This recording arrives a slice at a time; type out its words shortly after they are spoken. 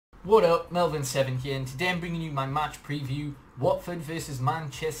What up, Melvin7 here, and today I'm bringing you my match preview, Watford versus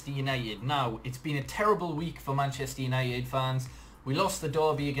Manchester United. Now, it's been a terrible week for Manchester United fans. We lost the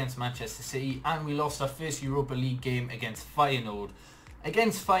derby against Manchester City, and we lost our first Europa League game against Feyenoord.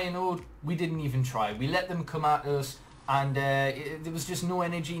 Against Feyenoord, we didn't even try. We let them come at us, and there was just no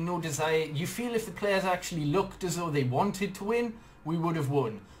energy, no desire. You feel if the players actually looked as though they wanted to win, we would have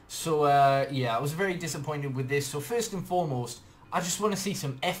won. So, yeah, I was very disappointed with this. So, first and foremost, I just want to see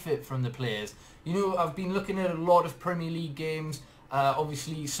some effort from the players. You know, I've been looking at a lot of Premier League games,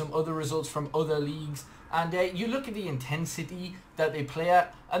 obviously some other results from other leagues, and you look at the intensity that they play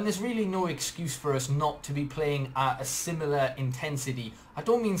at, and there's really no excuse for us not to be playing at a similar intensity. I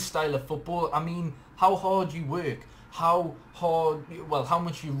don't mean style of football, I mean how hard you work, how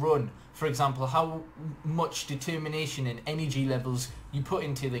much you run, for example, how much determination and energy levels you put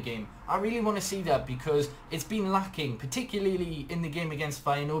into the game. I really want to see that because it's been lacking, particularly in the game against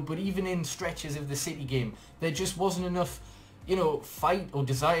Feyenoord, but even in stretches of the City game. There just wasn't enough, you know, fight or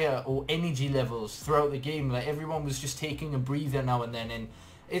desire or energy levels throughout the game. Like, everyone was just taking a breather now and then, and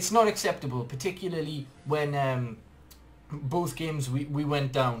it's not acceptable, particularly when both games we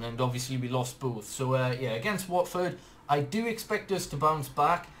went down, and obviously we lost both. So yeah, against Watford, I do expect us to bounce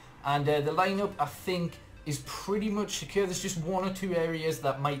back, and the lineup, I think, is pretty much secure. There's just one or two areas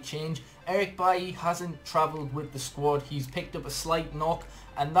that might change. Eric Bailly hasn't travelled with the squad. He's picked up a slight knock,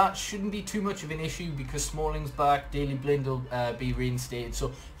 and that shouldn't be too much of an issue because Smalling's back, Daley Blind will be reinstated, so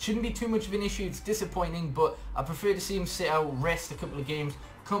it shouldn't be too much of an issue. It's disappointing, but I prefer to see him sit out, rest a couple of games,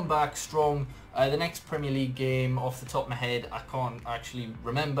 come back strong. The next Premier League game, off the top of my head, I can't actually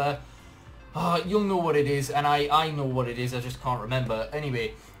remember. You'll know what it is, and I know what it is, I just can't remember.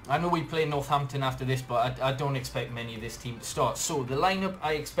 Anyway, I know we play Northampton after this, but I don't expect many of this team to start. So the lineup,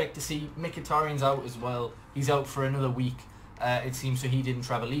 I expect to see Mkhitaryan's out as well. He's out for another week, it seems, so he didn't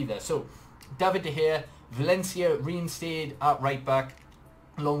travel either. So David De Gea, Valencia reinstated at right back,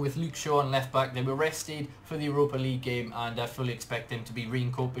 along with Luke Shaw on left back. They were rested for the Europa League game, and I fully expect them to be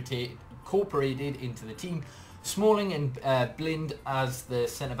reincorporated into the team. Smalling and Blind as the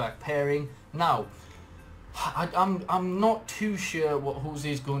centre-back pairing. Now, I'm not too sure what Jose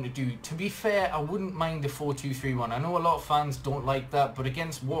is going to do. To be fair, I wouldn't mind the 4-2-3-1. I know a lot of fans don't like that, but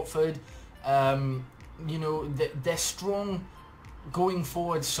against Watford, you know, they're strong going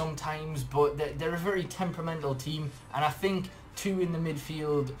forward sometimes, but they're a very temperamental team, and I think two in the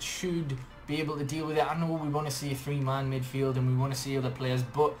midfield should be able to deal with it. I know we want to see a three-man midfield and we want to see other players,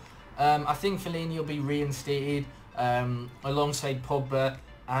 but I think Fellaini will be reinstated alongside Pogba,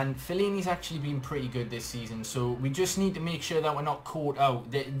 and Fellaini's actually been pretty good this season, so we just need to make sure that we're not caught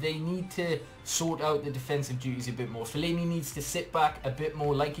out. They need to sort out the defensive duties a bit more. Fellaini needs to sit back a bit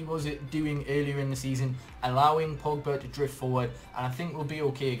more like he was doing earlier in the season, allowing Pogba to drift forward, and I think we'll be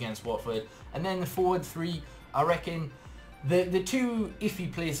okay against Watford. And then the forward three, I reckon the two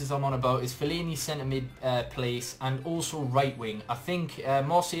iffy places I'm on about is Fellaini's centre mid place and also right wing. I think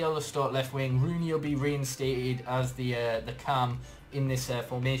Martial will start left wing, Rooney will be reinstated as the cam in this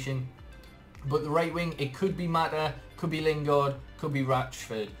formation. But the right wing, it could be Mata, could be Lingard, could be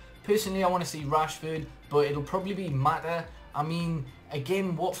Rashford. Personally, I want to see Rashford, but it'll probably be Mata. I mean,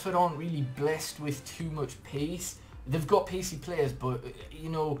 again, Watford aren't really blessed with too much pace. They've got pacey players, but, you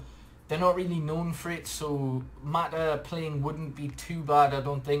know, they're not really known for it, so Mata playing wouldn't be too bad, I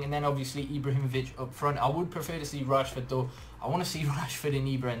don't think. And then obviously Ibrahimovic up front. I would prefer to see Rashford though. I want to see Rashford and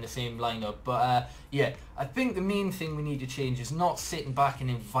Ibra in the same lineup. But yeah, I think the main thing we need to change is not sitting back and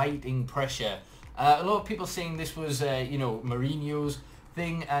inviting pressure. A lot of people saying this was, you know, Mourinho's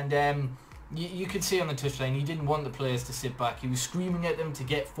thing, and you could see on the touchline he didn't want the players to sit back. He was screaming at them to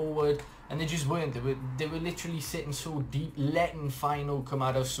get forward, and they just weren't. They were literally sitting so deep, letting Feyenoord come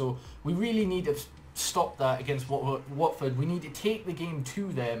at us. So we really need to stop that against Watford. We need to take the game to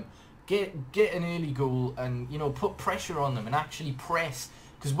them, get an early goal, and, you know, put pressure on them and actually press.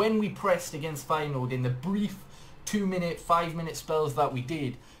 Because when we pressed against Feyenoord in the brief 2-minute, 5-minute spells that we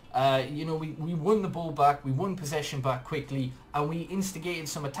did, you know, we won the ball back, we won possession back quickly, and we instigated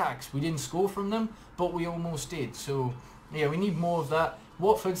some attacks. We didn't score from them, but we almost did. So yeah, we need more of that.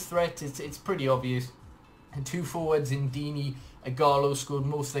 Watford's threat, it's pretty obvious. And two forwards in Dini, Ighalo scored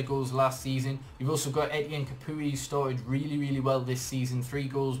most of their goals last season. You've also got Etienne Capoue, started really well this season. 3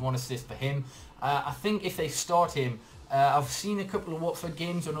 goals, 1 assist for him. I think if they start him, I've seen a couple of Watford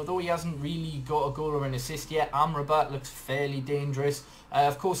games, and although he hasn't really got a goal or an assist yet, Amrabat looks fairly dangerous.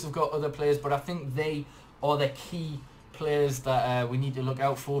 Of course, they've got other players, but I think they are the key players that we need to look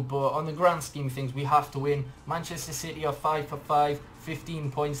out for, but on the grand scheme of things, we have to win. Manchester City are 5 for 5,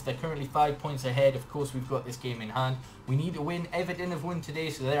 15 points. They're currently 5 points ahead. Of course, we've got this game in hand. We need to win. Everton have won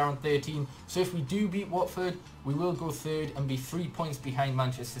today, so they're on 13. So if we do beat Watford, we will go third and be 3 points behind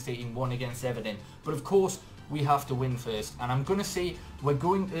Manchester City and 1 against Everton. But of course, we have to win first. And I'm going to say we're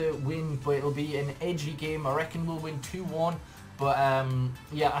going to win, but it'll be an edgy game. I reckon we'll win 2-1. But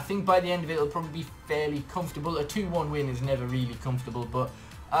yeah, I think by the end of it, it'll probably be fairly comfortable. A 2-1 win is never really comfortable, but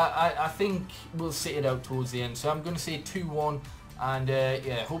I think we'll sit it out towards the end. So I'm going to say 2-1, and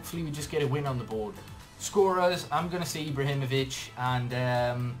yeah, hopefully we just get a win on the board. Scorers, I'm going to say Ibrahimovic, and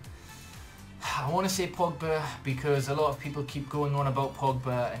I want to say Pogba, because a lot of people keep going on about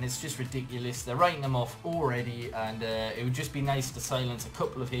Pogba, and it's just ridiculous. They're writing him off already, and it would just be nice to silence a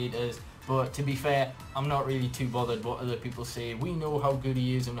couple of haters. But to be fair, I'm not really too bothered what other people say. We know how good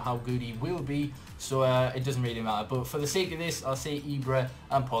he is and how good he will be, so it doesn't really matter. But for the sake of this, I'll say Ibra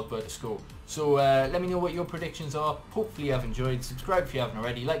and Pogba to score. So let me know what your predictions are. Hopefully you have enjoyed. Subscribe if you haven't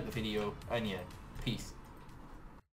already, like the video, and yeah, peace.